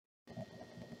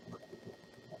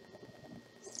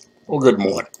Well, good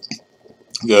morning,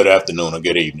 good afternoon, or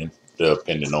good evening,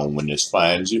 depending on when this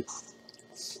finds you.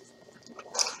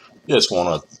 Just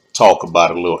want to talk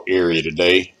about a little area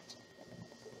today.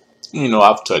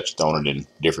 I've touched on it in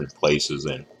different places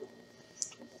and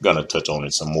gonna touch on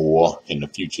it some more in the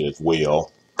future as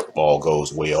well, if all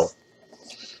goes well.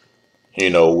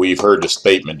 We've heard the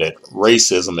statement that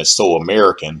racism is so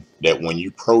American that when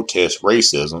you protest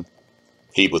racism,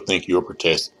 people think you're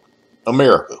protesting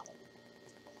America.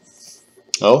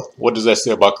 Oh, what does that say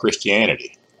about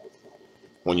Christianity?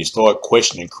 When you start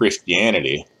questioning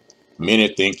Christianity, many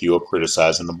think you are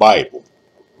criticizing the Bible.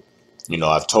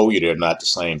 I've told you they're not the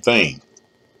same thing.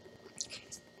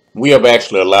 We have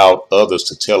actually allowed others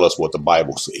to tell us what the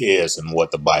Bible says and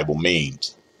what the Bible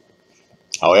means.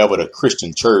 However, the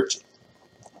Christian church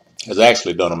has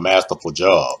actually done a masterful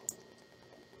job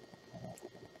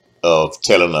of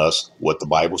telling us what the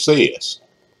Bible says.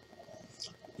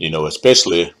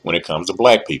 Especially when it comes to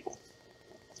black people.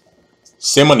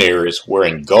 Seminaries were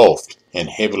engulfed and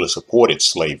heavily supported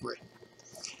slavery.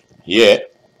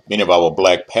 Yet, many of our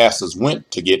black pastors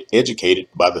went to get educated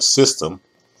by the system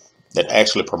that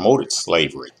actually promoted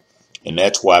slavery. And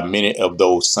that's why many of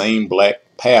those same black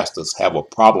pastors have a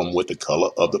problem with the color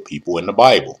of the people in the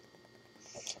Bible.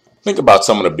 Think about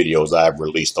some of the videos I've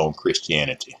released on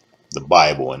Christianity, the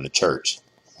Bible, and the church.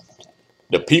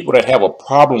 The people that have a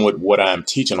problem with what I'm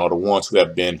teaching are the ones who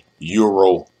have been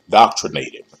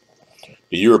Euro-doctrinated.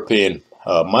 The European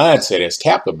mindset has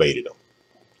captivated them.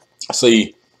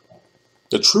 See,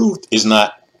 the truth is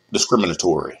not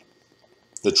discriminatory.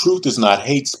 The truth is not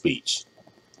hate speech.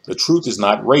 The truth is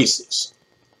not racist.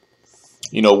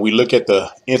 We look at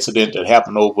the incident that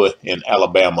happened over in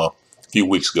Alabama a few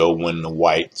weeks ago when the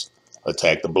whites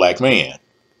attacked the black man.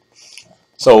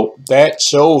 So that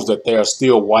shows that there are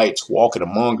still whites walking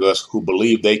among us who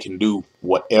believe they can do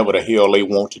whatever the hell they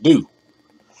want to do.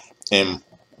 And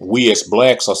we as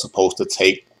blacks are supposed to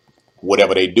take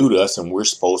whatever they do to us, and we're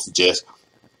supposed to just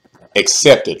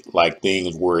accept it like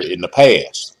things were in the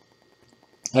past.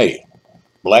 Hey,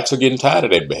 blacks are getting tired of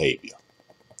that behavior.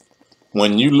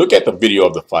 When you look at the video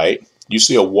of the fight, you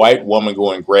see a white woman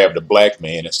go and grab the black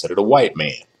man instead of the white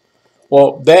man.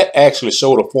 Well, that actually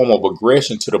showed a form of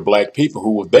aggression to the black people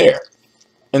who were there,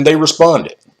 and they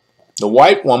responded. The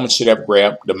white woman should have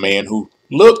grabbed the man who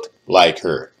looked like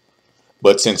her.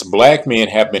 But since black men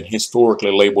have been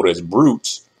historically labeled as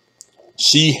brutes,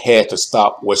 she had to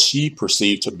stop what she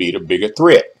perceived to be the bigger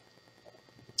threat,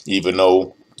 even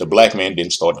though the black man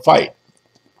didn't start the fight.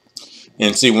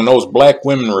 And see, when those black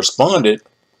women responded,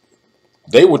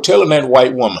 they were telling that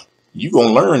white woman, "You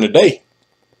gonna learn today."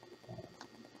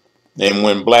 And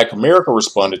when black America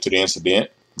responded to the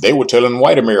incident, they were telling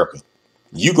white America,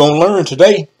 "You gonna learn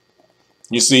today."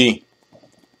 You see,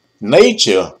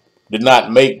 nature did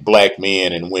not make black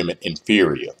men and women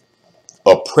inferior.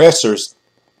 Oppressors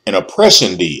and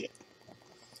oppression did.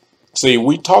 See,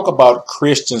 we talk about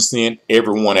Christians seeing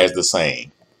everyone as the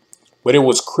same, but it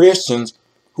was Christians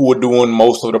who were doing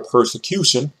most of the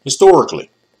persecution historically.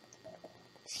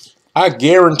 I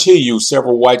guarantee you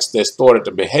several whites that started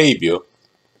the behavior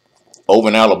over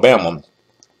in Alabama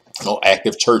are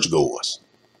active churchgoers.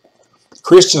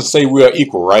 Christians say we are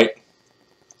equal, right?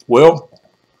 Well,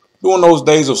 during those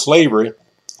days of slavery,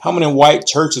 how many white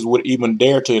churches would even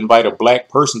dare to invite a black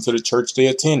person to the church they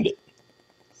attended?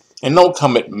 And don't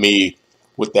come at me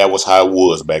with that was how it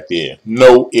was back then.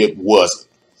 No, it wasn't.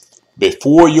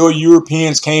 Before your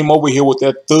Europeans came over here with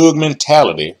that thug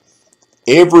mentality,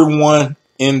 everyone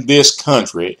in this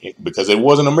country, because it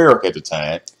wasn't America at the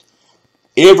time,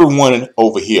 everyone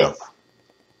over here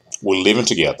were living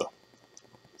together.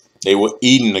 They were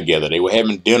eating together. They were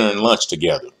having dinner and lunch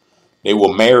together. They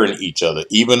were marrying each other,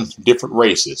 even different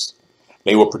races.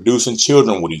 They were producing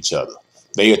children with each other.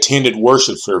 They attended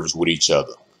worship service with each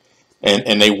other.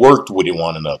 And they worked with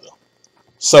one another.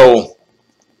 So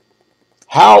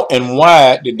how and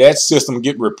why did that system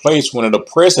get replaced when an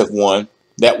oppressive one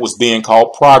that was then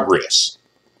called progress,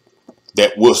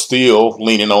 that we're still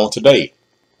leaning on today?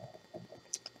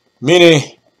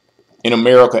 Many in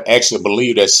America actually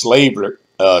believe that slavery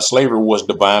was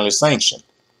divinely sanctioned.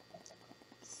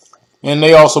 And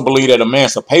they also believe that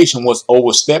emancipation was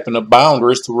overstepping the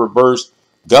boundaries to reverse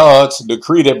God's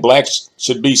decree that blacks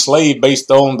should be slaves based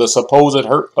on the supposed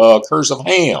curse of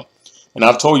Ham. And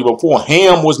I've told you before,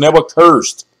 Ham was never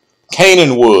cursed.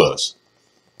 Canaan was.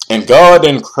 And God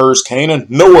didn't curse Canaan.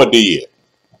 Noah did.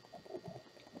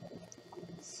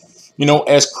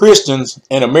 As Christians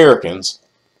and Americans,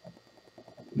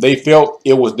 they felt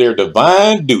it was their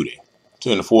divine duty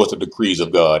to enforce the decrees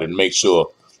of God and make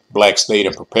sure blacks stayed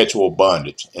in perpetual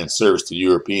bondage and service to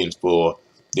Europeans for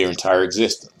their entire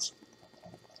existence.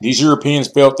 These Europeans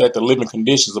felt that the living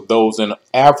conditions of those in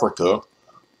Africa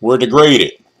were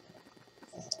degraded.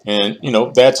 And,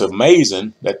 that's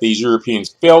amazing that these Europeans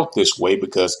felt this way,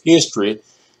 because history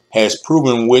has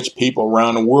proven which people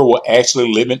around the world were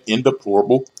actually living in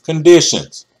deplorable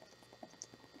conditions.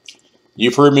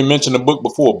 You've heard me mention the book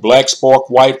before, Black Spark,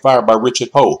 White Fire by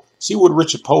Richard Poe. See what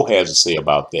Richard Poe has to say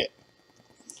about that.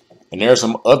 And there are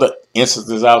some other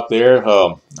instances out there.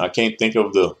 I can't think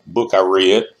of the book I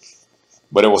read,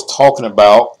 but it was talking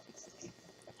about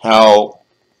how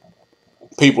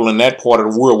people in that part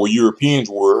of the world where Europeans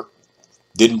were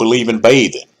didn't believe in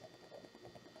bathing.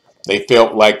 They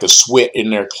felt like the sweat in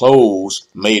their clothes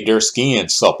made their skin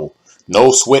supple.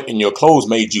 No sweat in your clothes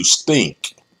made you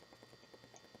stink.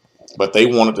 But they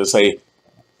wanted to say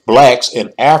blacks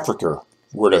in Africa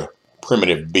were the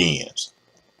primitive beings.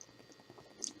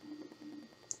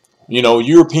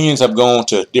 Europeans have gone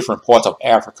to different parts of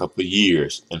Africa for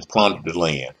years and plundered the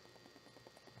land.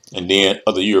 And then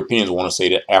other Europeans want to say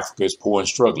that Africa is poor and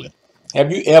struggling.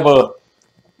 Have you ever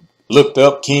looked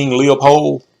up King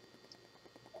Leopold?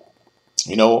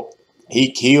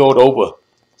 He killed over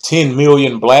 10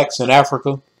 million blacks in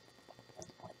Africa.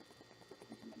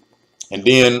 And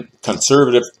then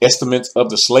conservative estimates of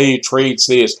the slave trade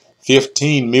says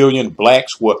 15 million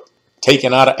blacks were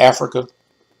taken out of Africa.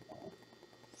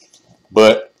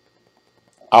 But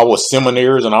our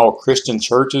seminaries and our Christian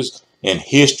churches and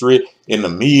history in the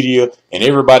media and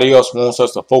everybody else wants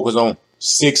us to focus on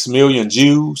 6 million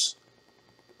Jews.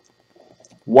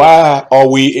 Why are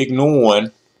we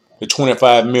ignoring the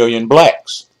 25 million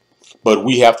blacks? But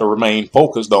we have to remain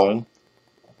focused on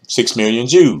 6 million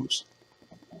Jews.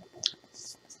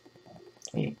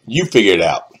 You figure it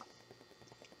out.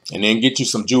 And then get you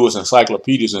some Jewish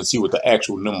encyclopedias and see what the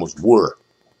actual numbers were.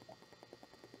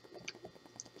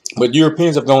 But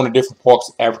Europeans have gone to different parts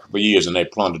of Africa for years and they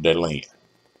plundered that land.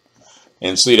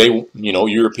 And see,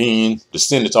 European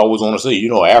descendants always want to say,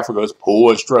 Africa is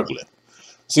poor and struggling.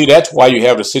 See, that's why you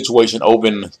have the situation over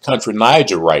in the country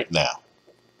Niger right now.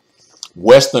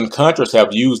 Western countries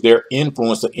have used their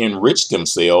influence to enrich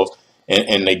themselves,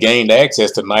 and they gained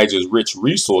access to Niger's rich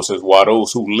resources, while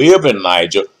those who live in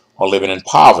Niger are living in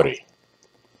poverty.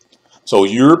 So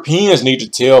Europeans need to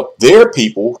tell their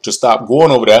people to stop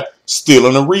going over there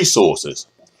stealing the resources.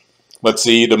 But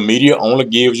see, the media only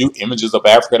gives you images of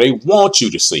Africa they want you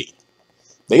to see.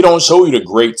 They don't show you the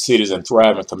great cities and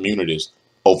thriving communities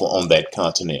over on that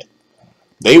continent.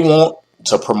 They want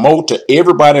to promote to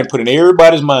everybody and put in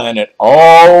everybody's mind that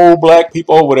all black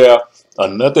people over there are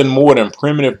nothing more than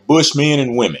primitive bushmen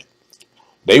and women.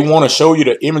 They want to show you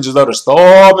the images of the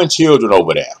starving children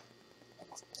over there.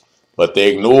 But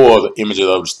they ignore the images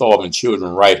of the starving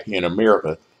children right here in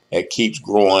America that keeps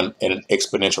growing at an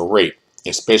exponential rate,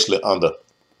 especially under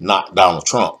not Donald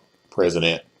Trump,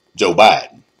 President Joe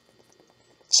Biden.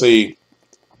 See,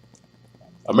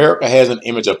 America has an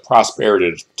image of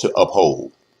prosperity to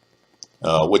uphold,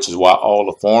 which is why all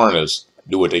the foreigners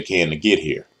do what they can to get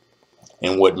here.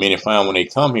 And what many find when they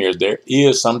come here is there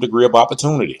is some degree of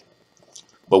opportunity.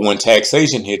 But when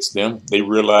taxation hits them, they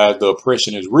realize the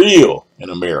oppression is real in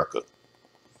America.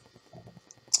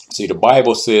 See, the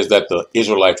Bible says that the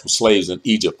Israelites were slaves in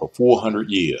Egypt for 400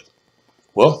 years.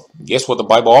 Well, guess what the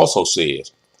Bible also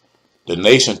says? The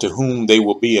nation to whom they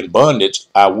will be in bondage,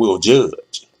 I will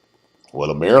judge. Well,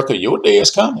 America, your day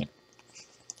is coming.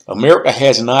 America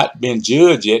has not been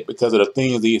judged yet because of the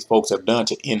things these folks have done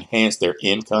to enhance their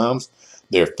incomes,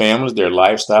 their families, their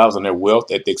lifestyles, and their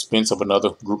wealth at the expense of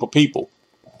another group of people.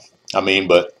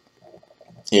 But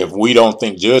if we don't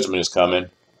think judgment is coming,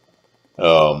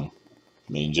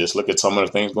 just look at some of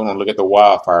the things going on. Look at the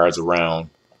wildfires around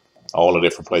all the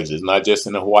different places. Not just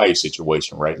in the Hawaii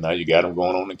situation right now. You got them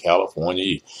going on in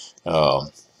California. I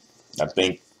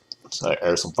think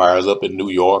there's some fires up in New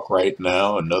York right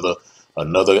now. Another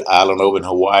island over in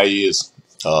Hawaii is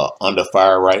under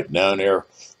fire right now. And there are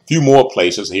a few more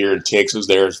places here in Texas.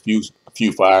 There's a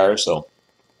few fires. So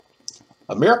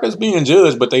America's being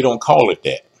judged, but they don't call it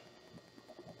that.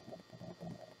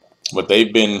 But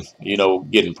they've been,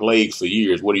 getting plagued for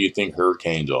years. What do you think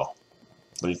hurricanes are?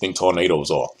 What do you think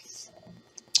tornadoes are?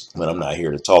 But I'm not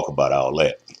here to talk about all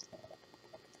that.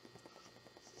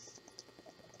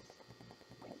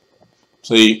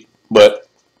 See, but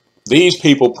these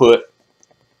people put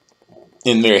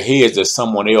in their heads that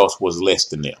someone else was less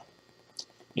than them.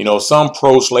 Some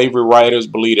pro-slavery writers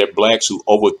believe that blacks who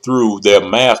overthrew their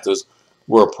masters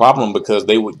were a problem because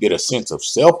they would get a sense of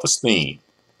self-esteem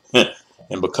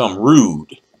and become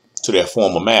rude to their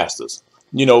former masters.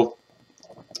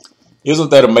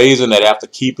 Isn't that amazing that after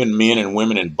keeping men and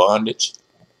women in bondage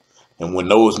And when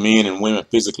those men and women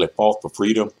physically fought for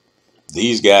freedom,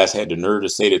 these guys had the nerve to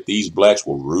say that these blacks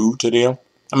were rude to them.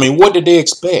 I mean, what did they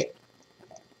expect?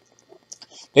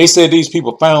 They said these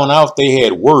people found out they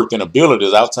had worth and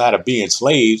abilities outside of being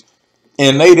slaves,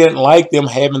 and they didn't like them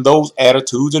having those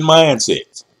attitudes and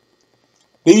mindsets.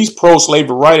 These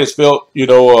pro-slavery writers felt,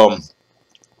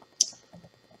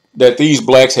 that these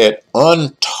blacks had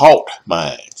untaught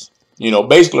minds.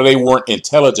 Basically they weren't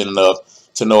intelligent enough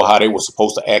to know how they were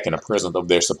supposed to act in the presence of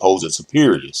their supposed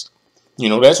superiors.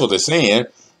 That's what they're saying.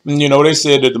 They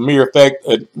said that the mere fact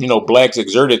that, blacks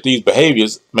exerted these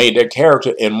behaviors made their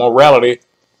character and morality,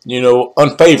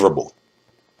 unfavorable.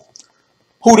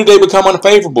 Who did they become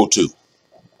unfavorable to?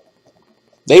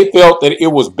 They felt that it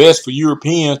was best for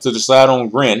Europeans to decide on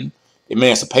granting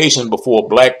emancipation before a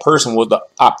black person was to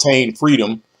obtain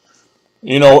freedom,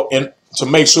 and to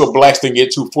make sure blacks didn't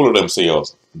get too full of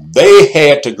themselves. They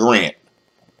had to grant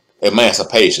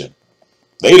emancipation.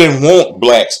 They didn't want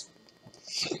blacks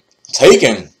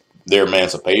taking their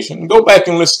emancipation. Go back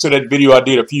and listen to that video I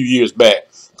did a few years back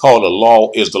called "The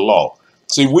Law is the Law."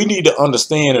 See, we need to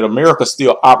understand that America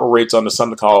still operates under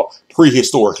something called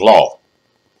prehistoric law,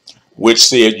 which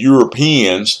said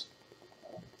Europeans,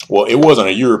 well, it wasn't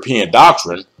a European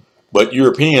doctrine, but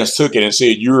Europeans took it and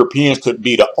said Europeans could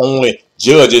be the only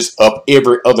judges of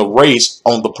every other race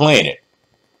on the planet.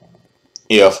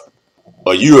 If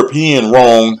a European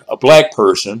wronged a black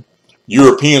person,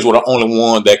 Europeans were the only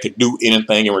one that could do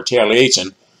anything in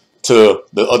retaliation to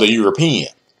the other European.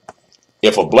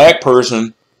 If a black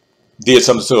person did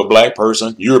something to a black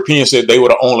person, Europeans said they were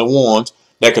the only ones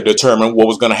that could determine what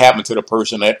was going to happen to the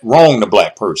person that wronged the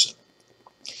black person.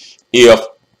 If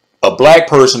a black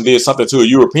person did something to a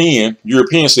European,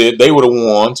 Europeans said they were the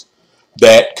ones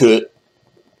that could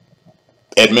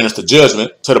administer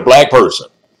judgment to the black person.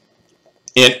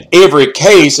 In every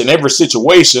case, in every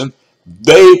situation,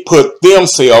 they put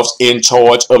themselves in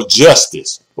charge of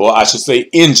justice, or I should say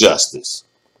injustice.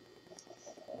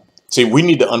 See, we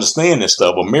need to understand this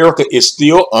stuff. America is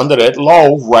still under that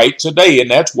law right today,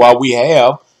 and that's why we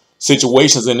have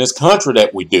situations in this country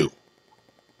that we do.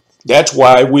 That's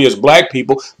why we as black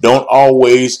people don't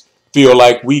always feel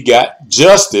like we got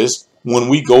justice when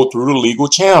we go through the legal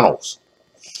channels,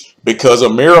 because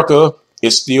America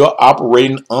is still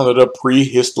operating under the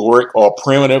prehistoric or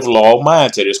primitive law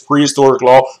mindset. It's prehistoric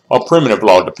law or primitive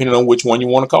law, depending on which one you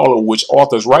want to call it, which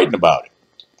author is writing about it.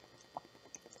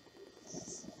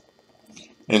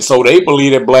 And so they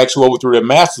believe that blacks who overthrew their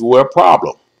masters were a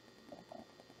problem.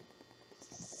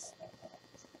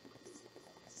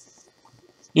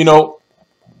 They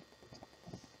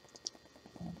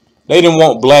didn't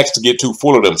want blacks to get too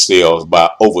full of themselves by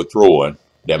overthrowing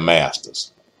their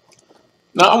masters.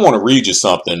 Now, I want to read you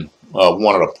something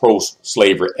one of the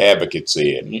pro-slavery advocates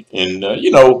said. And,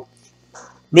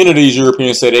 many of these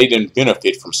Europeans said they didn't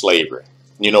benefit from slavery.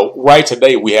 Right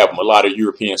today we have a lot of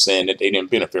Europeans saying that they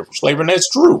didn't benefit from slavery, and that's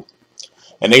true.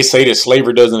 And they say that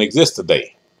slavery doesn't exist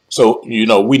today. So,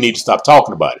 we need to stop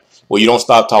talking about it. Well, you don't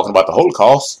stop talking about the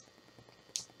Holocaust.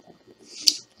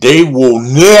 They will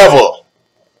never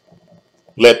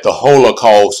let the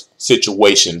Holocaust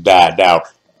situation die down,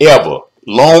 ever.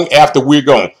 Long after we're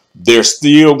gone, they're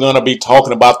still going to be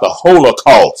talking about the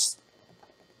Holocaust.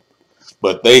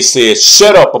 But they said,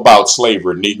 shut up about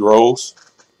slavery, Negroes.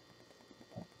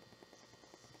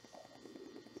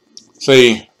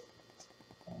 See,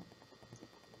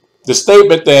 the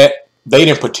statement that they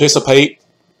didn't participate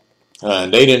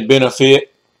and they didn't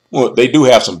benefit, well, they do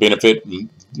have some benefit,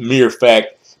 mere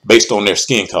fact, based on their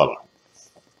skin color.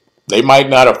 They might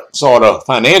not have saw the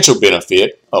financial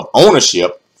benefit of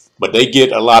ownership, but they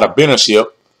get a lot of benefit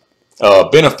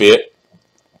of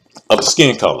the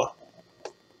skin color.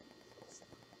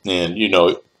 And,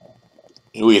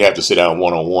 we'd have to sit down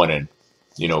one-on-one and,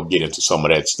 get into some of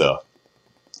that stuff.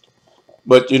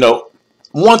 But,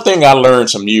 one thing I learned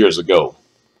some years ago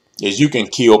is you can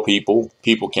kill people,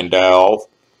 people can die off,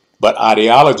 but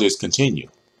ideologies continue.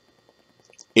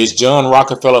 Is John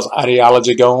Rockefeller's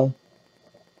ideology gone?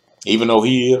 Even though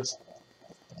he is?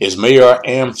 Is Mayer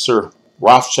Amschel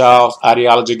Rothschild's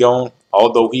ideology gone?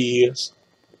 Although he is?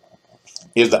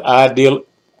 Is the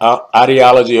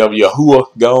ideology of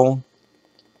Yahuwah gone?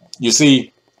 You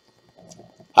see,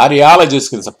 ideologies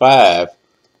can survive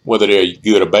whether they're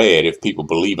good or bad if people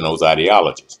believe in those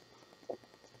ideologies.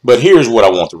 But here's what I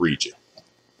want to read you.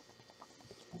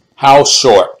 How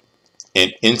short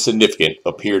and insignificant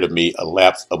appear to me a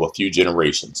lapse of a few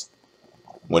generations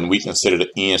when we consider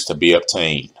the ends to be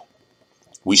obtained.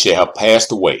 We shall have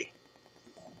passed away,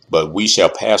 but we shall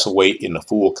pass away in the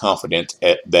full confidence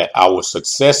that our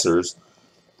successors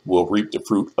will reap the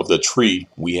fruit of the tree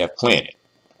we have planted.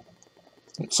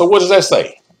 So what does that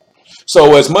say?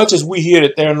 So as much as we hear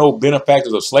that there are no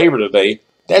benefactors of slavery today,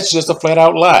 that's just a flat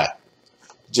out lie.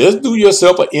 Just do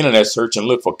yourself an internet search and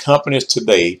look for companies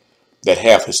today that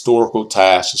have historical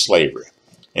ties to slavery.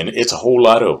 And it's a whole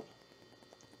lot of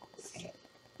them.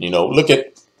 You know, look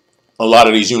at a lot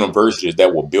of these universities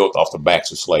that were built off the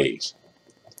backs of slaves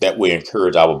that we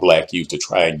encourage our black youth to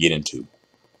try and get into.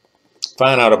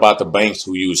 Find out about the banks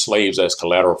who use slaves as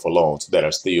collateral for loans that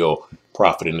are still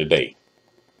profiting today.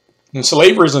 And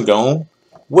slavery isn't gone.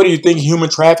 What do you think human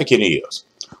trafficking is?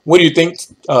 What do you think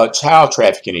child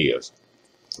trafficking is?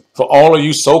 For all of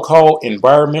you so-called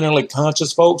environmentally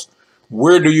conscious folks,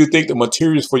 where do you think the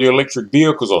materials for your electric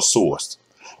vehicles are sourced?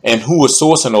 And who is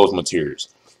sourcing those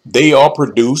materials? They are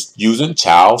produced using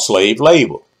child slave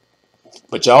labor.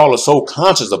 But y'all are so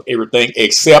conscious of everything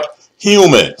except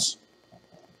humans.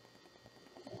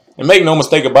 And make no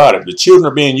mistake about it, the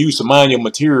children are being used to mine your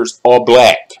materials are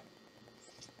black.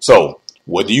 So,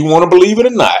 whether you want to believe it or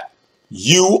not,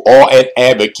 you are an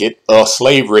advocate of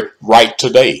slavery right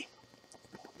today.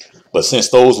 But since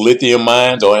those lithium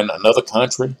mines are in another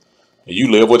country,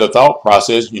 you live with a thought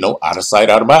process, you know, out of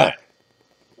sight, out of mind.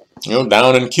 You know,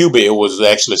 down in Cuba, it was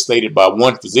actually stated by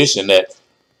one physician that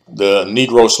the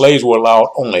Negro slaves were allowed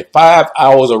only 5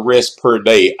 hours of rest per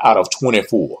day out of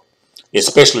 24,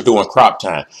 especially during crop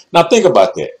time. Now think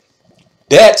about that.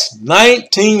 That's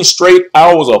 19 straight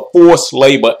hours of forced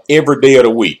labor every day of the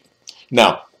week.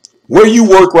 Now, where you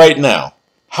work right now,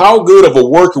 how good of a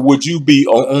worker would you be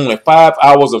on only 5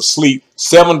 hours of sleep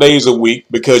 7 days a week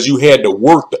because you had to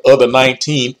work the other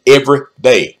 19 every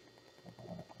day?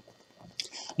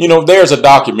 You know, there's a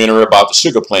documentary about the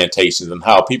sugar plantations and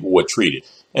how people were treated.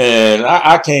 And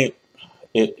I can't,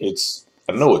 I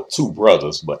know it's two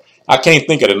brothers, but I can't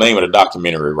think of the name of the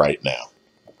documentary right now.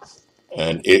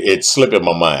 And it's slipping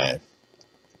my mind.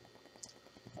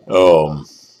 But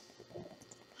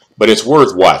it's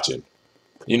worth watching.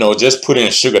 You know, just put in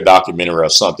sugar documentary or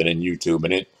something in YouTube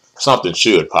and something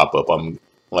should pop up.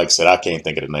 Like I said, I can't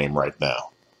think of the name right now.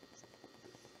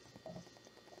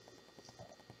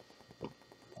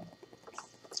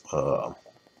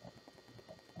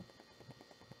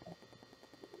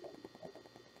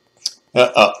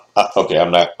 Okay,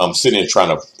 I'm sitting here trying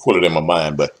to pull it in my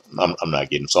mind, but I'm not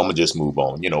getting, so I'm gonna just move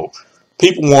on. You know,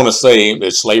 people want to say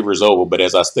that slavery is over, but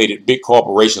as I stated, big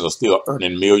corporations are still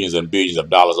earning millions and billions of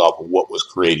dollars off of what was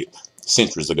created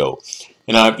centuries ago.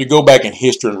 You know, if you go back in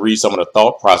history and read some of the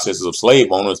thought processes of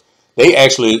slave owners, they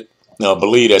actually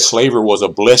believe that slavery was a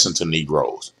blessing to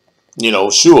Negroes. You know,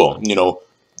 sure, you know,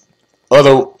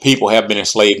 other people have been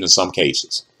enslaved in some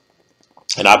cases,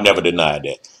 and I've never denied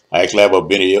that. I actually have a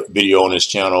video on this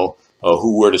channel,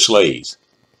 Who Were the Slaves?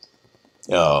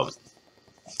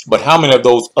 But how many of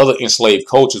those other enslaved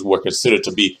cultures were considered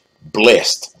to be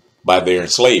blessed by their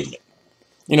enslavement?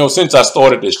 You know, since I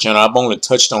started this channel, I've only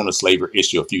touched on the slavery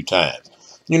issue a few times.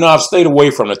 You know, I've stayed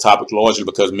away from the topic largely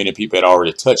because many people had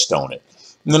already touched on it.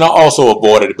 And then I also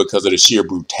avoided it because of the sheer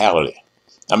brutality.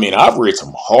 I mean, I've read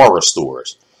some horror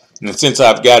stories. And since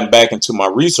I've gotten back into my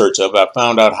research of it, I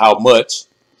found out how much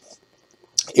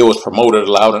it was promoted,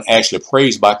 allowed, and actually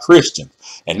praised by Christians.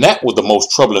 And that was the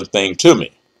most troubling thing to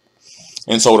me.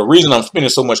 And so the reason I'm spending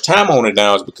so much time on it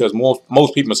now is because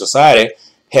most people in society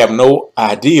have no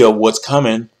idea what's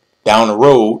coming down the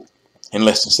road in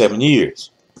less than 7 years.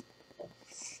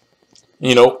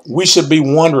 You know, we should be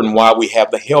wondering why we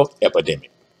have the health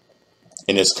epidemic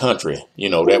in this country, you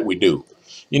know, that we do.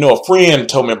 You know, a friend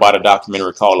told me about a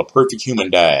documentary called A Perfect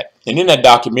Human Diet. And in that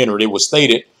documentary, it was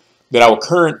stated that our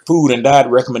current food and diet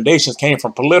recommendations came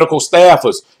from political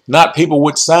staffers, not people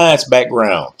with science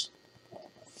backgrounds.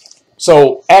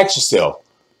 So ask yourself,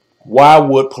 why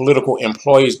would political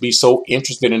employees be so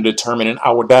interested in determining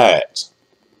our diets?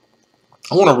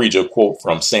 I want to read you a quote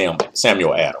from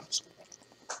Samuel Adams.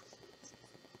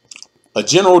 A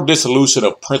general dissolution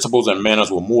of principles and manners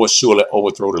will more surely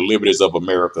overthrow the liberties of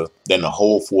America than the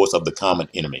whole force of the common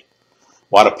enemy.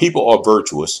 While the people are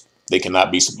virtuous, they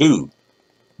cannot be subdued.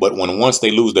 But when once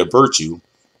they lose their virtue,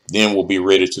 then will be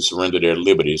ready to surrender their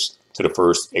liberties to the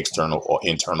first external or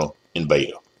internal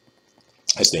invader.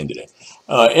 That's the end of that.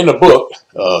 In the book,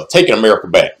 Taking America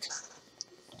Back,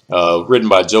 written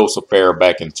by Joseph Farah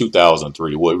back in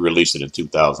 2003, well, he released it in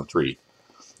 2003.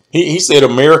 He said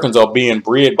Americans are being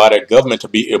bred by their government to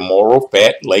be immoral,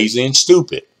 fat, lazy, and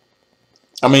stupid.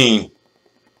 I mean,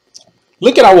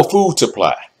 look at our food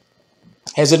supply.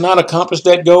 Has it not accomplished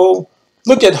that goal?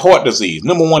 Look at heart disease,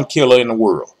 #1 killer in the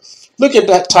world. Look at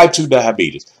that type 2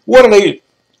 diabetes. What do they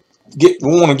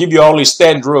we want to give you all these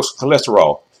statin drugs for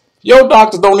cholesterol. Your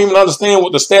doctors don't even understand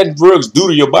what the statin drugs do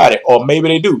to your body, or maybe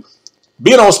they do.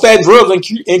 Being on statin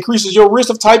drugs increases your risk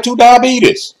of type 2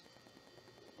 diabetes.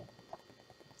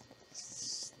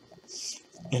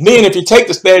 And then if you take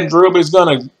the statin drug, it's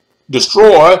going to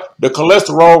destroy the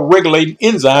cholesterol regulating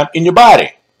enzyme in your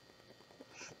body.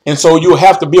 And so you'll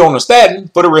have to be on a statin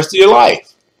for the rest of your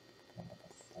life.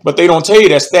 But they don't tell you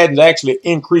that statins actually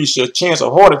increase your chance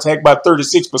of heart attack by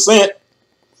 36%.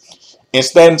 And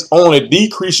statins only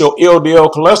decrease your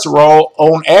LDL cholesterol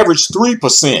on average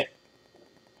 3%.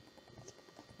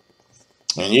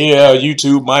 And yeah,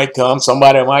 YouTube might come,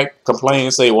 somebody might complain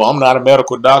and say, well, I'm not a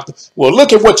medical doctor. Well,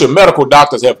 look at what your medical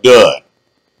doctors have done.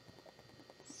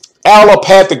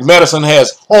 Allopathic medicine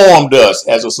has harmed us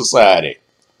as a society.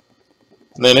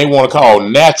 And then they want to call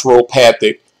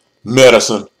naturopathic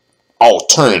medicine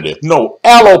alternative. No,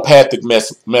 allopathic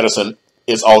medicine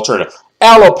is alternative.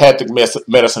 Allopathic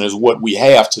medicine is what we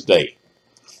have today.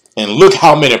 And look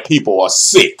how many people are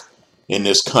sick in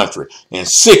this country and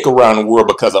sick around the world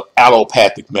because of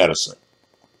allopathic medicine.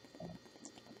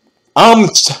 I'm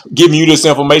giving you this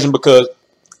information because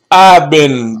I've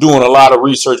been doing a lot of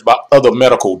research about other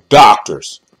medical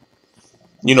doctors.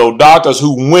 You know, doctors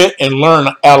who went and learned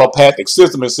the allopathic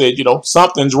system and said, you know,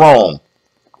 something's wrong.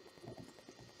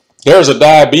 There's a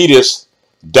diabetes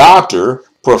doctor,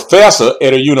 professor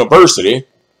at a university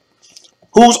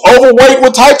who's overweight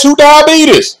with type 2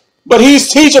 diabetes. But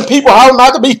he's teaching people how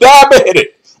not to be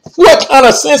diabetic. What kind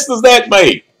of sense does that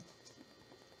make?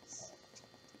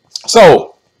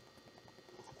 So,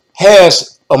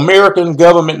 has American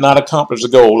government not accomplished the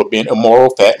goal of being immoral,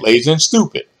 fat, lazy, and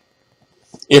stupid?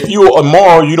 If you're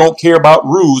immoral, you don't care about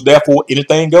rules, therefore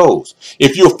anything goes.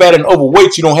 If you're fat and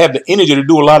overweight, you don't have the energy to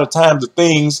do a lot of times the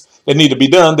things that need to be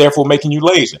done, therefore making you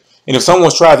lazy. And if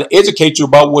someone's trying to educate you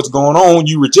about what's going on,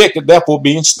 you reject it, therefore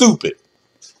being stupid.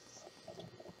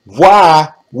 Why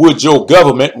would your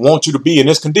government want you to be in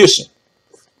this condition?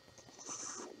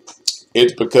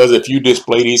 It's because if you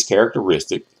display these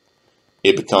characteristics,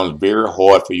 it becomes very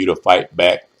hard for you to fight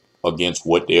back against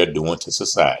what they're doing to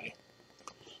society.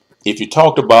 If you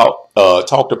talk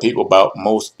to people about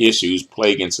most issues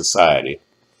plaguing society,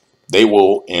 they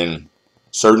will, in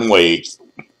certain ways,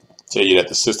 tell you that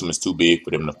the system is too big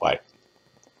for them to fight.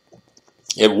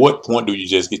 At what point do you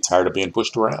just get tired of being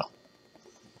pushed around?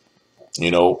 You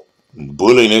know,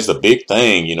 bullying is a big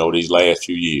thing, you know, these last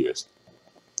few years.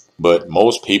 But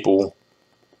most people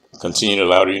continue to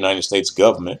allow the United States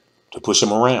government to push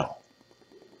them around.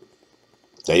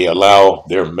 They allow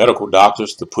their medical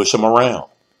doctors to push them around.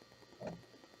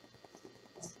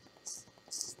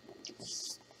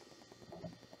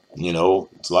 You know,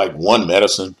 it's like one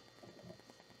medicine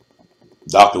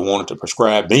doctor wanted to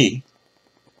prescribe me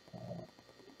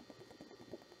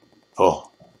for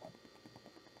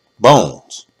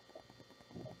bones.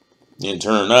 It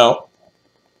turned out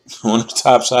one of the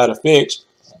top side effects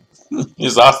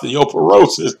is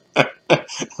osteoporosis. I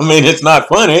mean, it's not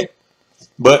funny,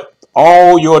 but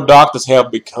all your doctors have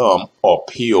become are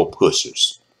pill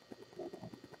pushers.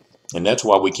 And that's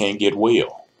why we can't get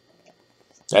well.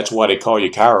 That's why they call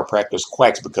you chiropractors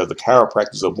quacks, because the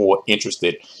chiropractors are more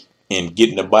interested in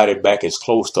getting the body back as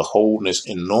close to wholeness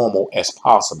and normal as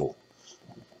possible.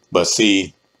 But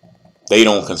see, they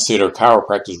don't consider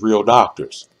chiropractors real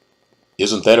doctors.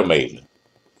 Isn't that amazing?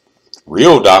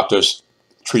 Real doctors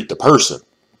treat the person.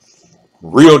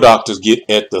 Real doctors get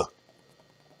at the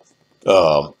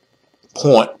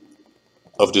point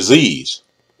of disease.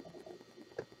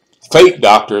 Fake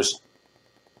doctors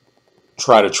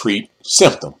try to treat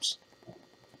symptoms.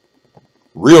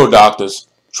 Real doctors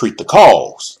treat the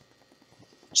cause.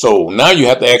 So now you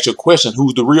have to ask your question,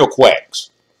 who's the real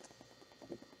quacks?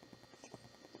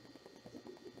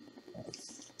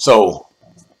 So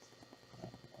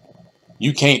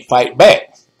you can't fight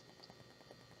back.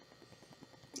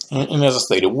 And as I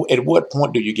stated, at what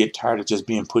point do you get tired of just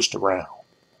being pushed around?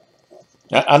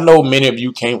 Now, I know many of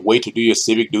you can't wait to do your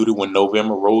civic duty when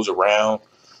November rolls around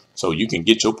so you can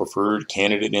get your preferred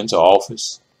candidate into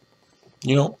office.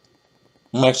 You know,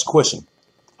 I'm asking a question.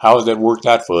 How has that worked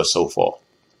out for us so far?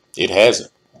 It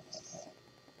hasn't.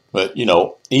 But, you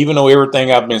know, even though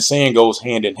everything I've been saying goes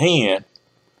hand in hand,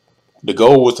 the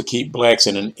goal was to keep blacks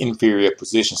in an inferior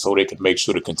position so they could make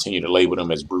sure to continue to label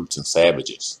them as brutes and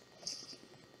savages.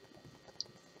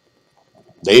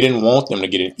 They didn't want them to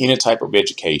get any type of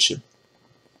education.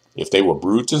 If they were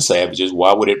brutes and savages,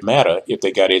 why would it matter if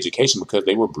they got education? Because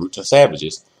they were brutes and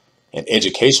savages. And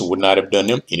education would not have done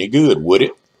them any good, would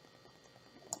it?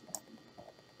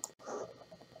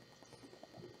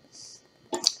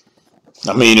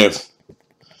 I mean, if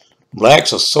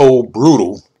blacks are so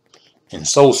brutal and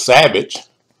so savage,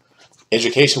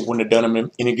 education wouldn't have done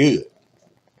them any good.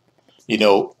 You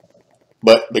know,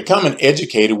 but becoming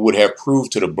educated would have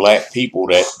proved to the black people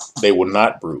that they were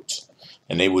not brutes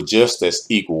and they were just as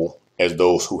equal as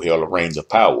those who held the reins of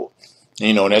power.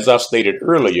 You know, and as I've stated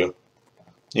earlier,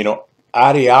 you know,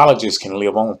 ideologies can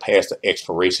live on past the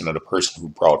expiration of the person who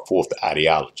brought forth the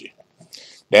ideology.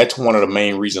 That's one of the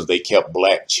main reasons they kept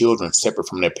black children separate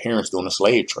from their parents during the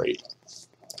slave trade.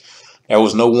 There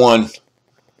was no one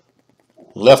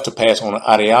left to pass on the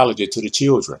ideology to the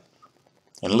children.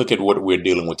 And look at what we're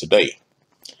dealing with today.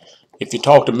 If you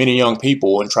talk to many young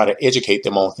people and try to educate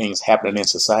them on things happening in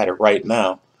society right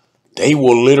now, they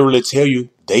will literally tell you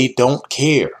they don't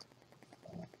care.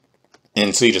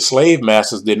 And see, the slave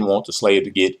masters didn't want the slave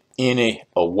to get any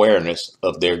awareness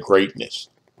of their greatness.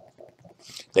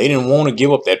 They didn't want to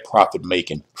give up that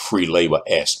profit-making free labor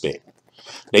aspect.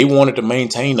 They wanted to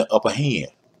maintain the upper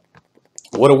hand.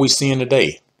 What are we seeing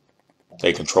today?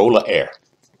 They control the air.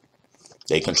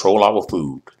 They control our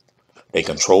food. They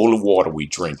control the water we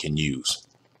drink and use.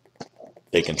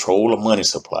 They control the money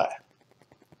supply.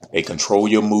 They control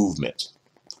your movements.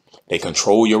 They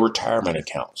control your retirement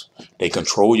accounts. They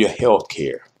control your health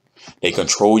care. They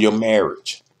control your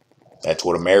marriage. That's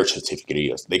what a marriage certificate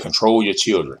is. They control your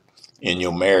children. In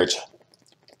your marriage,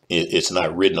 it's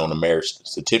not written on the marriage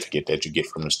certificate that you get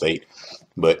from the state,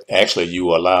 but actually you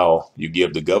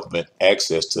give the government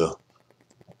access to,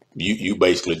 you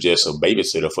basically just a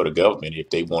babysitter for the government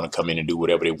if they want to come in and do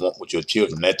whatever they want with your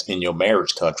children. That's in your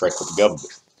marriage contract with the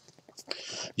government.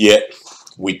 Yet,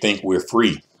 we think we're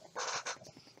free.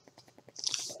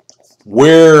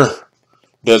 Where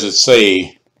does it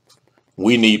say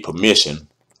we need permission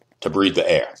to breathe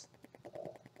the air?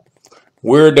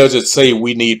 Where does it say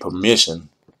we need permission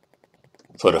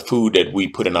for the food that we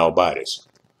put in our bodies?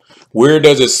 Where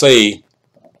does it say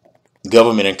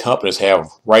government and companies have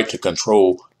right to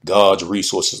control God's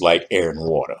resources like air and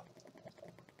water?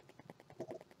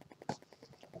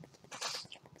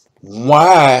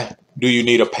 Why do you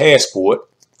need a passport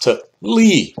to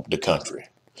leave the country?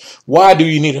 Why do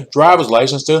you need a driver's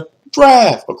license to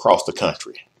drive across the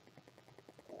country?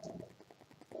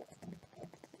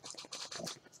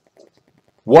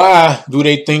 Why do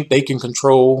they think they can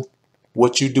control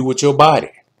what you do with your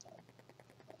body?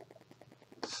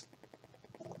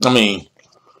 I mean,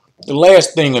 the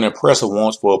last thing an oppressor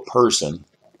wants for a person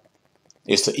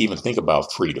is to even think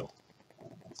about freedom.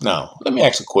 Now, let me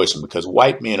ask a question, because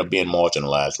white men are being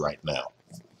marginalized right now.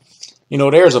 You know,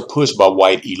 there's a push by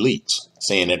white elites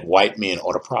saying that white men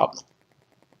are the problem.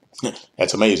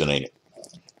 That's amazing, ain't it?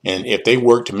 And if they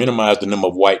work to minimize the number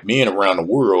of white men around the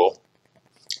world,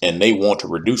 and they want to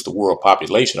reduce the world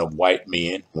population of white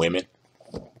men, women,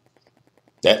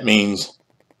 that means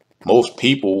most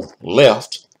people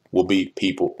left will be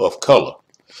people of color,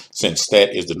 since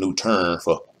that is the new term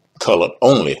for color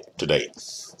only today.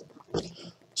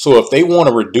 So if they want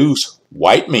to reduce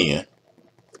white men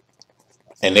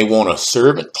and they want a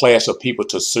servant class of people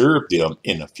to serve them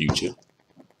in the future,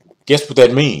 guess what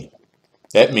that means?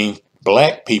 That means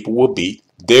black people will be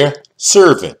their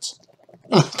servants.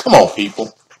 Come on,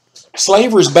 people.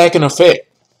 Slavery is back in effect.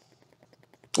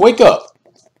 Wake up.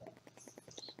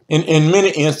 In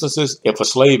many instances, if a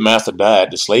slave master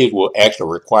died, the slaves were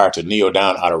actually required to kneel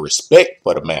down out of respect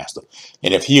for the master.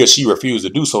 And if he or she refused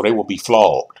to do so, they will be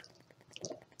flogged.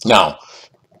 Now,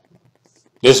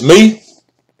 this me,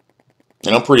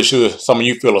 and I'm pretty sure some of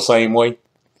you feel the same way.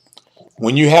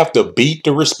 When you have to beat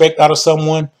the respect out of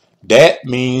someone, that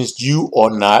means you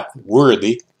are not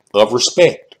worthy of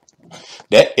respect.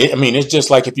 It's just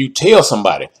like if you tell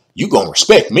somebody, you're going to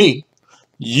respect me,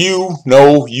 you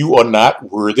know you are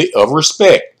not worthy of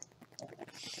respect.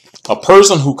 A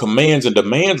person who commands and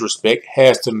demands respect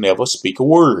has to never speak a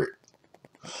word.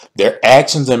 Their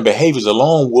actions and behaviors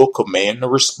alone will command the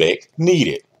respect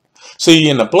needed. See,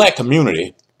 in the black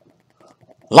community,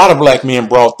 a lot of black men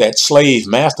brought that slave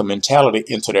master mentality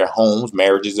into their homes,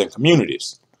 marriages, and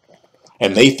communities.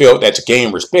 And they felt that to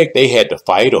gain respect, they had to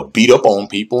fight or beat up on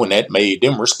people, and that made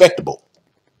them respectable.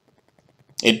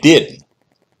 It didn't.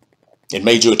 It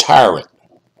made you a tyrant.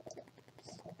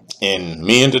 And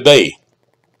men today,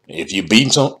 if you're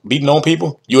beating on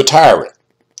people, you're a tyrant.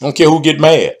 Don't care who get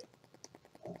mad.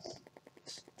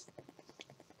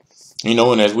 You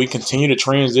know, and as we continue to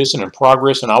transition and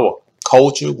progress in our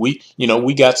culture, we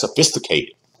got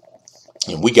sophisticated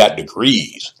and we got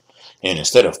degrees. And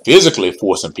instead of physically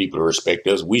forcing people to respect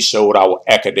us, we showed our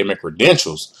academic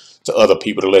credentials to other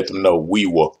people to let them know we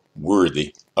were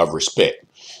worthy of respect.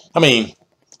 I mean,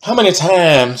 how many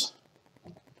times,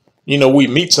 we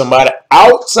meet somebody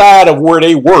outside of where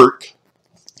they work,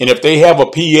 and if they have a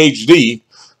PhD,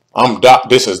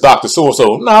 This is Dr.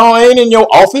 So-and-so. No, I ain't in your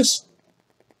office.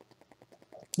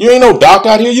 You ain't no doctor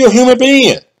out here. You're a human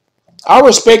being. I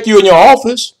respect you in your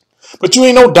office, but you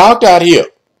ain't no doctor out here.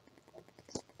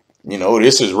 You know,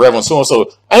 this is Reverend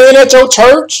so-and-so. I ain't at your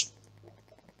church.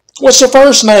 What's your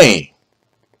first name?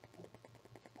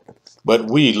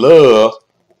 But we love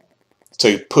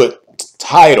to put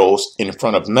titles in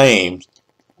front of names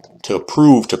to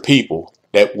prove to people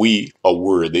that we are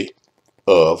worthy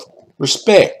of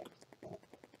respect.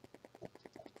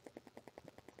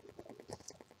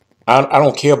 I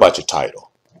don't care about your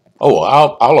title. Oh,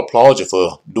 I'll applaud you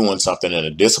for doing something in a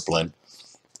discipline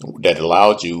that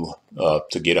allowed you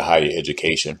to get a higher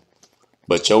education.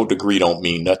 But your degree don't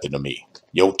mean nothing to me.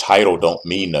 Your title don't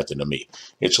mean nothing to me.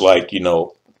 It's like, you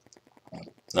know,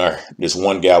 this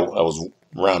one guy, I was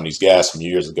around these guys some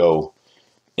years ago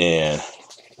and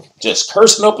just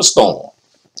cursing up a storm.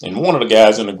 And one of the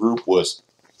guys in the group was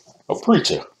a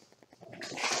preacher.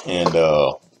 And,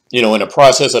 you know, in the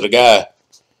process of the guy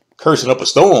cursing up a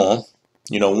storm,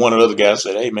 you know, one of the other guys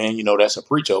said, hey, man, you know, that's a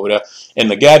preacher over there. And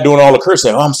the guy doing all the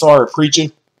cursing said, oh, I'm sorry, preacher.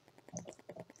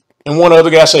 And one other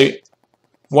guy said,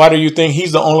 why do you think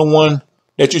he's the only one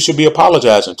that you should be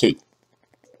apologizing to?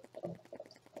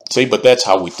 See, but that's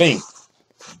how we think.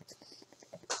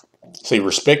 See,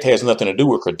 respect has nothing to do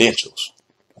with credentials.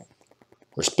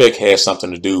 Respect has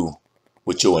something to do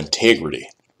with your integrity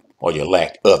or your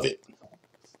lack of it.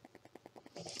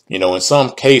 You know, in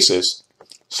some cases,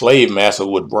 slave masters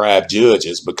would bribe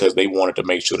judges because they wanted to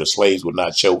make sure the slaves would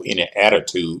not show any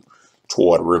attitude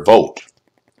toward revolt.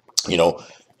 You know,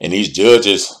 and these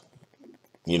judges,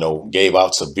 you know, gave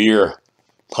out severe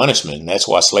punishment. And that's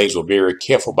why slaves were very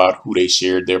careful about who they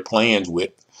shared their plans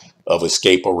with of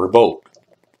escape or revolt.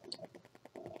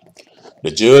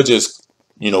 The judges,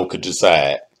 you know, could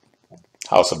decide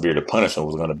how severe the punishment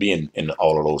was going to be in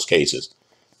all of those cases.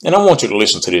 And I want you to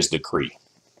listen to this decree.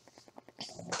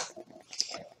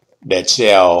 That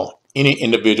shall any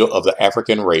individual of the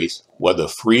African race, whether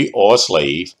free or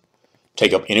slave,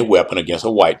 take up any weapon against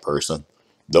a white person,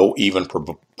 though even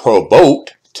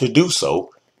provoked to do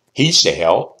so, he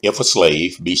shall, if a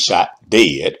slave, be shot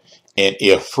dead, and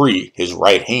if free, his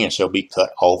right hand shall be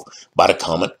cut off by the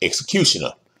common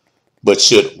executioner. But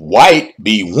should white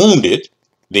be wounded,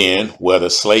 then whether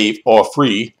slave or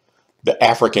free, the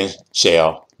African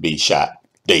shall be shot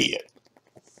dead.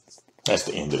 That's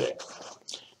the end of that.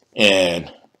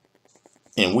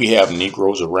 And we have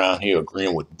Negroes around here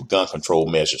agreeing with gun control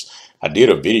measures. I did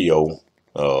a video,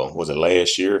 was it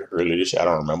last year, earlier this year, I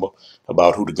don't remember,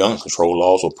 about who the gun control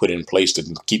laws were put in place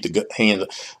to keep the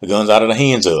guns out of the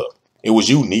hands of. It was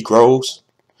you, Negroes.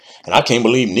 And I can't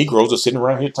believe Negroes are sitting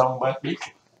around here talking about this.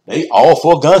 They all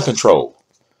for gun control.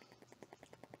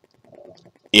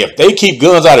 If they keep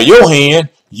guns out of your hand,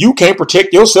 you can't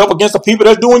protect yourself against the people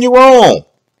that's doing you wrong.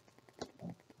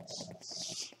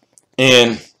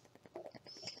 And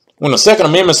when the Second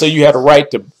Amendment says you have the right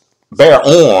to bear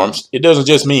arms, it doesn't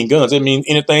just mean guns. It means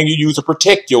anything you use to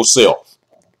protect yourself.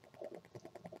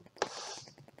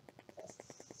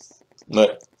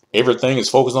 But everything is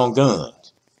focused on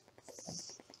guns.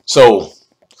 So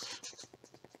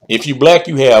if you black,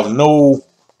 you have no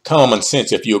common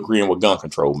sense if you're agreeing with gun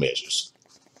control measures.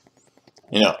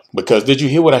 You know, because did you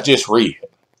hear what I just read?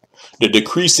 The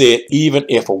decree said even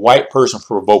if a white person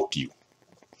provoked you,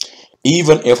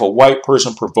 even if a white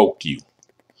person provoked you,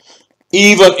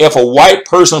 even if a white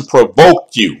person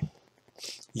provoked you,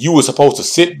 you were supposed to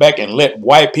sit back and let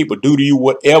white people do to you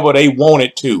whatever they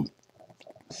wanted to.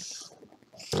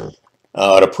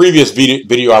 The previous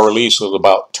video I released was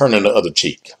about turning the other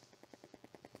cheek.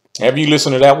 Have you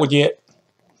listened to that one yet?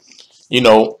 You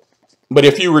know, but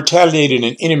if you retaliated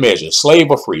in any measure, slave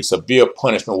or free, severe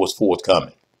punishment was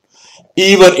forthcoming.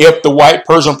 Even if the white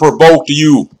person provoked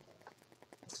you.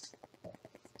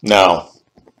 Now,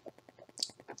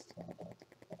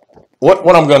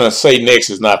 what I'm going to say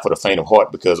next is not for the faint of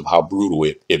heart because of how brutal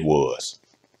it was.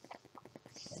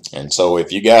 And so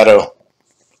if you got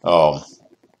a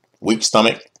weak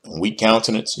stomach, weak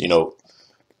countenance, you know,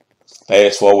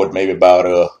 fast forward maybe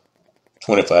about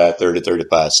 25, 30,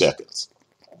 35 seconds.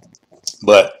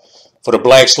 But for the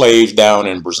black slaves down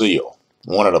in Brazil,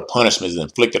 one of the punishments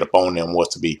inflicted upon them was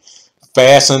to be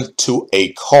fastened to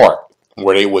a cart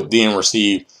where they would then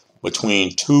receive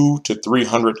between 200 to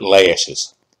 300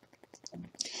 lashes.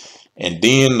 And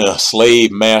then the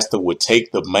slave master would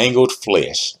take the mangled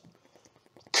flesh,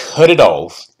 cut it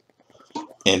off,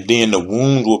 and then the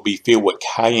wound would be filled with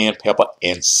cayenne pepper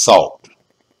and salt.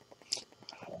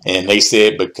 And they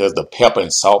said because the pepper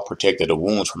and salt protected the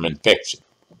wounds from infection.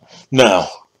 Now,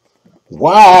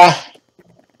 why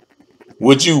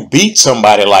Would you beat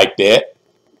somebody like that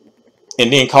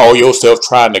and then call yourself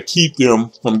trying to keep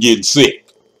them from getting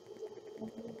sick?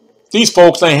 These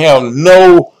folks ain't have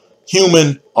no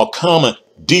human or common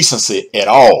decency at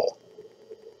all.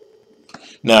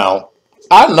 Now,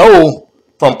 I know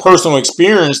from personal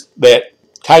experience that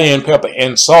cayenne pepper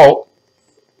and salt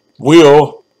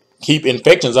will keep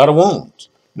infections out of wounds.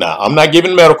 Now, I'm not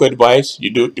giving medical advice.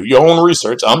 You do your own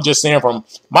research. I'm just saying from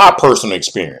my personal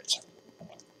experience.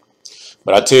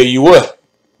 But I tell you what,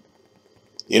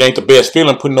 it ain't the best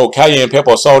feeling putting no cayenne pepper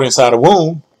or salt inside a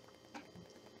wound.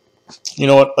 You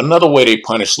know what? Another way they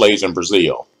punished slaves in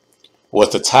Brazil was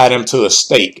to tie them to a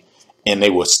stake, and they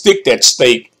would stick that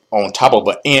stake on top of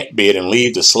an ant bed and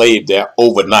leave the slave there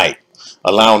overnight,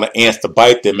 allowing the ants to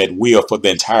bite them at will for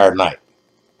the entire night.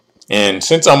 And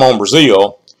since I'm on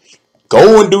Brazil,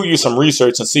 go and do you some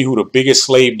research and see who the biggest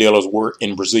slave dealers were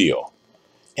in Brazil.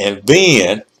 And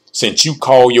then, since you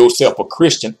call yourself a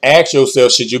Christian, ask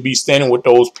yourself, should you be standing with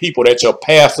those people that your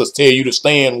pastors tell you to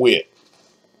stand with?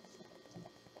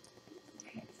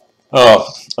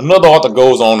 Another author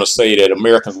goes on to say that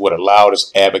Americans were the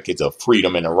loudest advocates of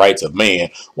freedom and the rights of man,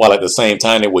 while at the same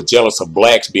time they were jealous of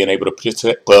blacks being able to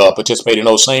participate in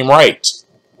those same rights.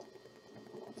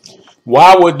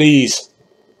 Why would these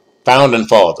founding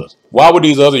fathers, why would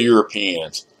these other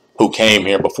Europeans who came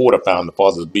here before the founding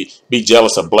fathers be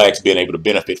jealous of blacks being able to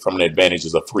benefit from the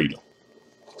advantages of freedom?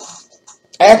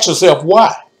 Ask yourself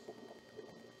why.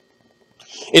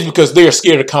 It's because they're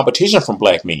scared of competition from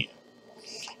black men.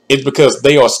 It's because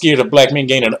they are scared of black men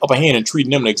gaining an upper hand and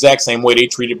treating them the exact same way they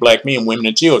treated black men, women,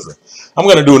 and children. I'm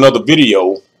going to do another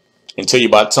video and tell you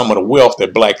about some of the wealth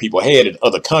that black people had in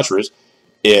other countries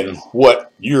and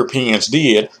what Europeans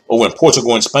did over in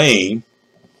Portugal and Spain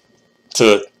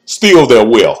to steal their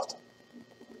wealth.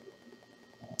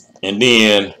 And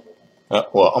then,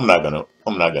 well, I'm not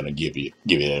gonna give you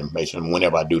that information.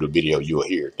 Whenever I do the video, you'll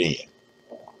hear it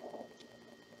then.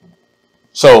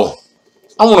 So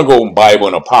I want to go Bible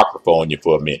and Apocrypha on you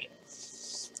for a minute.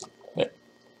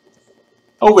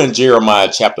 Over in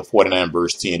Jeremiah chapter 49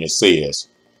 verse 10 it says,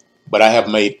 "But I have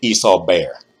made Esau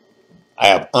bare. I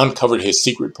have uncovered his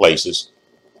secret places,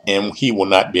 and he will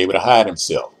not be able to hide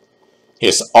himself.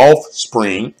 His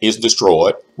offspring is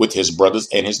destroyed with his brothers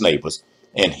and his neighbors,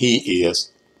 and he is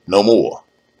no more."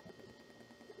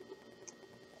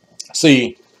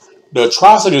 See, the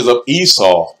atrocities of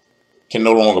Esau can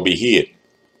no longer be hidden.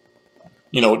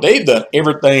 You know, they've done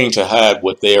everything to hide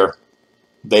what they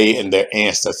and their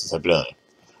ancestors have done.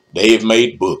 They've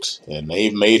made books and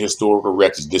they've made historical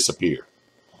records disappear.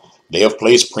 They have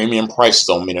placed premium prices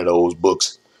on many of those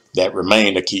books that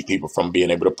remain to keep people from being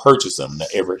able to purchase them, the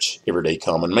average everyday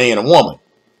common man and woman.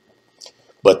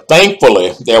 But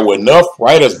thankfully, there were enough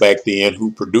writers back then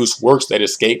who produced works that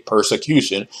escaped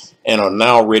persecution and are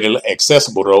now readily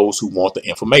accessible to those who want the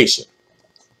information.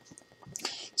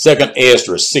 2nd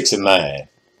Ezra 6 and 9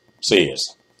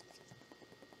 says,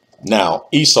 "Now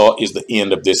Esau is the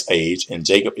end of this age, and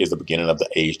Jacob is the beginning of the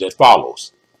age that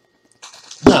follows."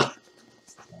 Now,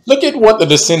 look at what the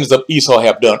descendants of Esau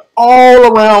have done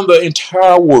all around the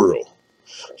entire world.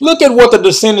 Look at what the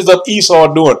descendants of Esau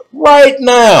are doing right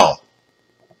now.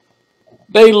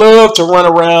 They love to run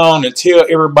around and tell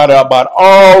everybody about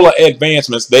all the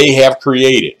advancements they have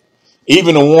created,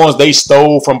 even the ones they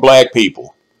stole from black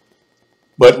people,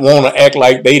 but want to act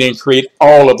like they didn't create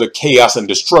all of the chaos and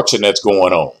destruction that's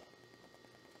going on.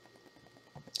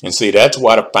 And see, that's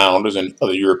why the founders and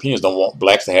other Europeans don't want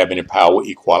blacks to have any power,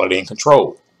 equality, and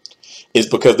control. It's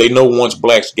because they know once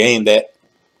blacks gain that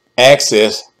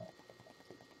access,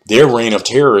 their reign of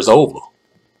terror is over.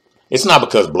 It's not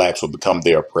because blacks will become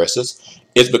their oppressors.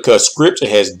 It's because scripture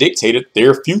has dictated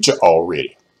their future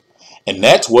already. And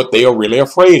that's what they are really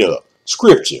afraid of,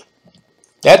 scripture.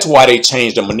 That's why they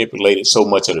changed and manipulated so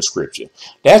much of the scripture.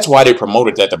 That's why they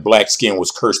promoted that the black skin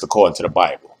was cursed according to the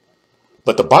Bible.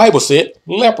 But the Bible said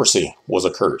leprosy was a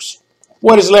curse.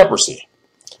 What is leprosy?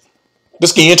 The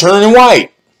skin turning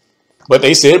white. But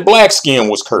they said black skin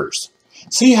was cursed.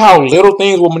 See how little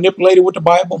things were manipulated with the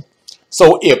Bible?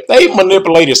 So if they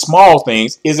manipulated small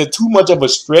things, is it too much of a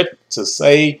stretch to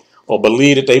say or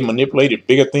believe that they manipulated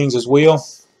bigger things as well?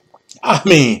 I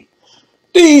mean,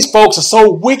 these folks are so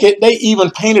wicked, they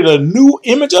even painted a new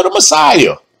image of the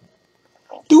Messiah.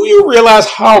 Do you realize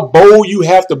how bold you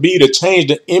have to be to change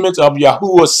the image of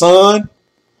Yahuwah's son?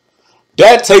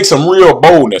 That takes some real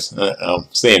boldness. I'm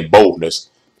saying boldness,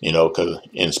 you know, because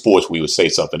in sports we would say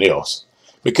something else.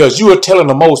 Because you are telling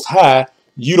the Most High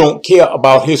you don't care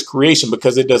about his creation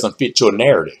because it doesn't fit your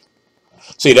narrative.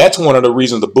 See, that's one of the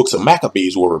reasons the books of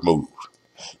Maccabees were removed.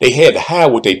 They had to hide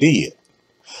what they did.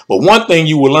 But one thing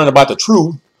you will learn about the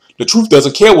truth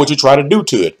doesn't care what you try to do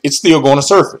to it. It's still going to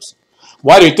surface.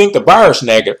 Why do you think the virus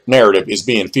narrative is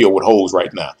being filled with holes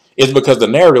right now? It's because the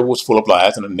narrative was full of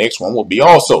lies, and the next one will be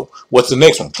also. What's the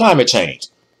next one? Climate change.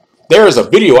 There is a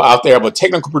video out there of a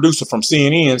technical producer from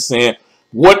CNN saying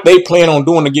what they plan on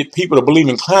doing to get people to believe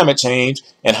in climate change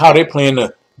and how they plan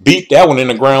to beat that one in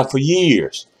the ground for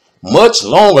years. Much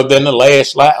longer than the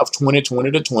last lie of 2020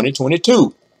 to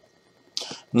 2022.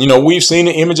 You know, we've seen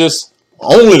the images,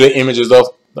 only the images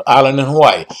of the island in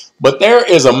Hawaii. But there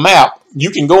is a map. You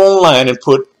can go online and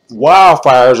put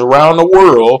wildfires around the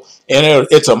world, and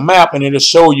it's a map, and it'll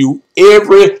show you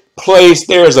every place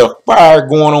there's a fire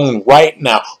going on right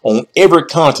now on every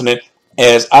continent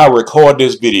as I record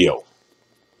this video.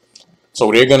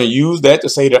 So they're going to use that to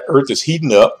say the earth is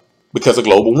heating up because of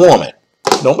global warming.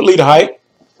 Don't believe the hype.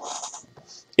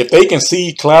 If they can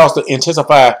see clouds to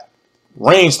intensify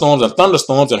rainstorms and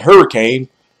thunderstorms and hurricanes,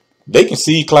 they can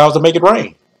see clouds to make it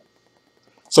rain.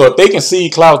 So if they can see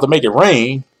clouds to make it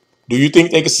rain, do you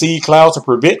think they can see clouds to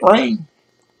prevent rain?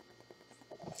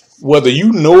 Whether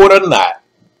you know it or not,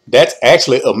 that's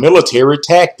actually a military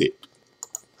tactic.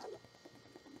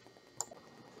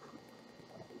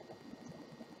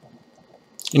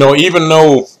 You know, even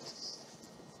though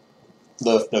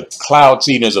the cloud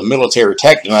seeding is a military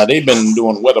tactic, now they've been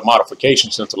doing weather modification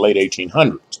since the late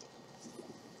 1800s.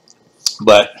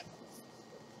 But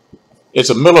it's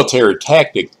a military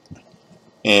tactic,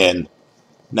 and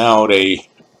now they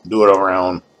do it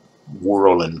around the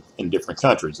world in different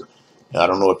countries. I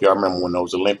don't know if y'all remember when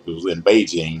those Olympics was in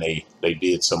Beijing, they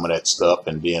did some of that stuff,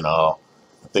 and then I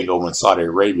think over in Saudi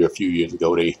Arabia a few years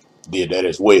ago they did that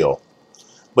as well.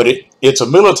 But it's a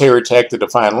military tactic to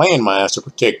find landmines to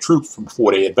protect troops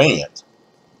before they advance.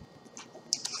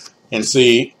 And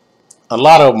see, a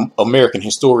lot of American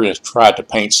historians tried to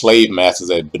paint slave masters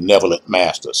as benevolent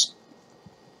masters.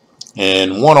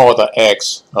 And one author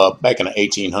asks, back in the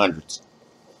 1800s,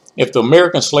 if the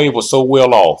American slave was so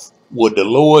well off, would the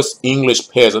lowest English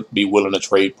peasant be willing to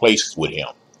trade places with him?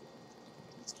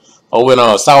 Over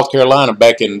in South Carolina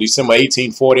back in December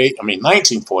 1848, I mean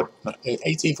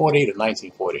 1848 or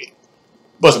 1948.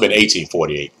 Must have been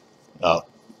 1848.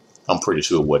 I'm pretty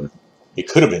sure it wasn't. It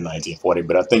could have been 1940,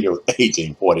 but I think it was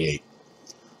 1848.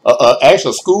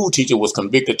 Actual school teacher was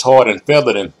convicted, tarred, and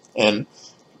feathered, and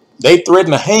they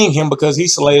threatened to hang him because he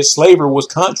said slavery was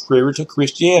contrary to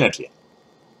Christianity.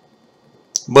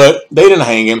 But they didn't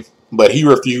hang him, but he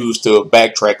refused to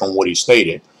backtrack on what he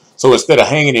stated. So instead of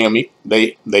hanging him,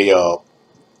 they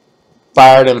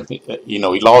fired him. You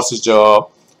know, he lost his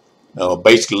job,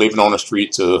 basically living on the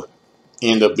street to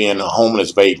end up being a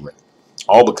homeless vagrant.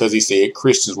 All because he said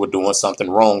Christians were doing something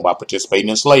wrong by participating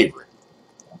in slavery.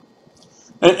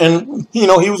 And you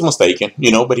know, he was mistaken,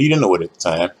 you know, but he didn't know it at the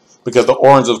time because the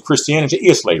origins of Christianity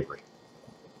is slavery.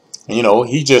 And, you know,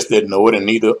 he just didn't know it, and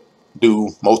neither do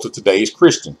most of today's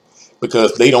Christians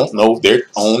because they don't know their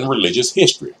own religious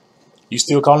history. You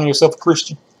still calling yourself a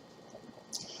Christian?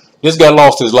 This guy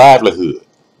lost his livelihood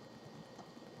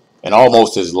and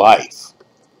almost his life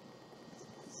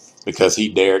because he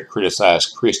dared criticize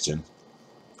Christians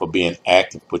for being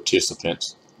active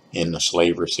participants in the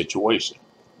slavery situation.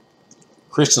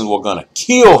 Christians were going to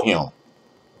kill him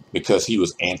because he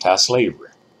was anti-slavery.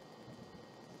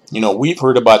 You know, we've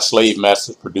heard about slave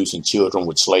masters producing children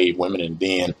with slave women and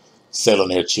then selling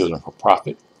their children for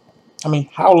profit. I mean,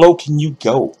 how low can you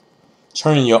go?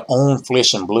 Turning your own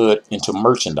flesh and blood into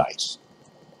merchandise.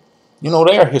 You know,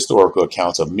 there are historical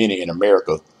accounts of many in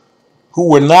America who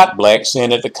were not black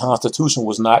saying that the Constitution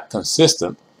was not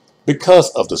consistent because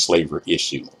of the slavery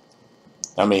issue.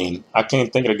 I mean, I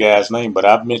can't think of the guy's name, but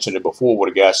I've mentioned it before where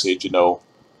the guy said, you know,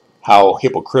 how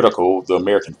hypocritical the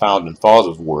American founding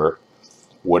fathers were,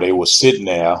 where they were sitting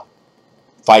there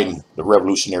fighting the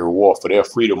Revolutionary War for their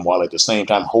freedom while at the same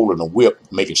time holding a whip,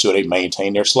 making sure they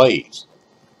maintain their slaves.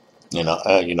 You know,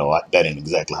 that ain't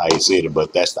exactly how he said it,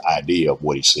 but that's the idea of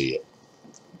what he said.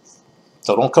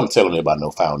 So don't come telling me about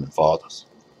no founding fathers.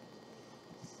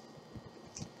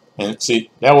 And see,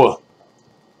 that were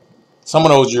some of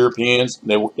those Europeans.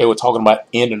 They were talking about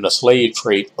ending the slave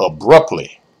trade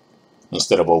abruptly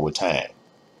instead of over time.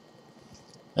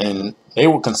 And they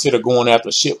would consider going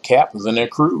after ship captains and their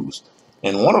crews.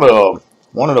 And one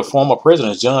of the former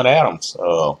presidents, John Adams,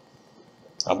 I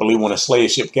believe when a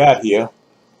slave ship got here,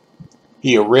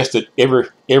 he arrested every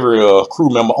crew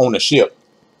member on the ship,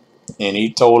 and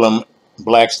he told them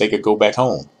blacks they could go back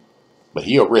home. But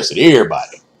he arrested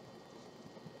everybody.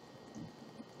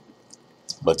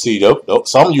 But see,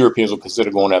 some Europeans will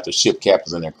consider going after ship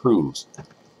captains and their crews.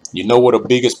 You know where the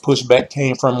biggest pushback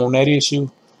came from on that issue?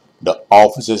 The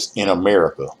officers in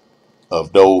America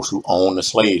of those who own the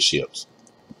slave ships,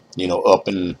 up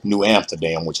in New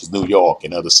Amsterdam, which is New York,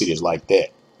 and other cities like that.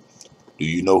 Do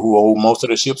you know who owned most of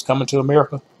the ships coming to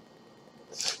America?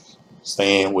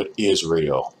 Stand with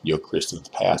Israel, your Christian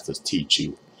pastors teach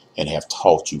you and have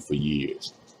taught you for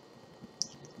years.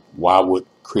 Why would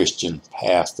Christian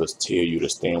pastors tell you to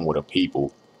stand with a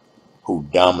people who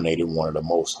dominated one of the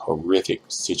most horrific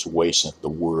situations the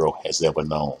world has ever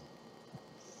known?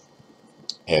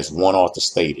 As one author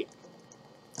stated,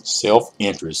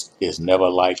 self-interest is never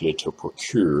likely to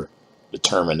procure the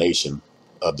termination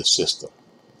of the system.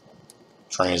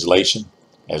 Translation,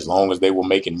 as long as they were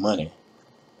making money,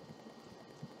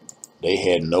 they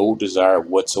had no desire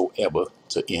whatsoever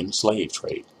to end the slave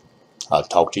trade. I'll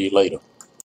talk to you later.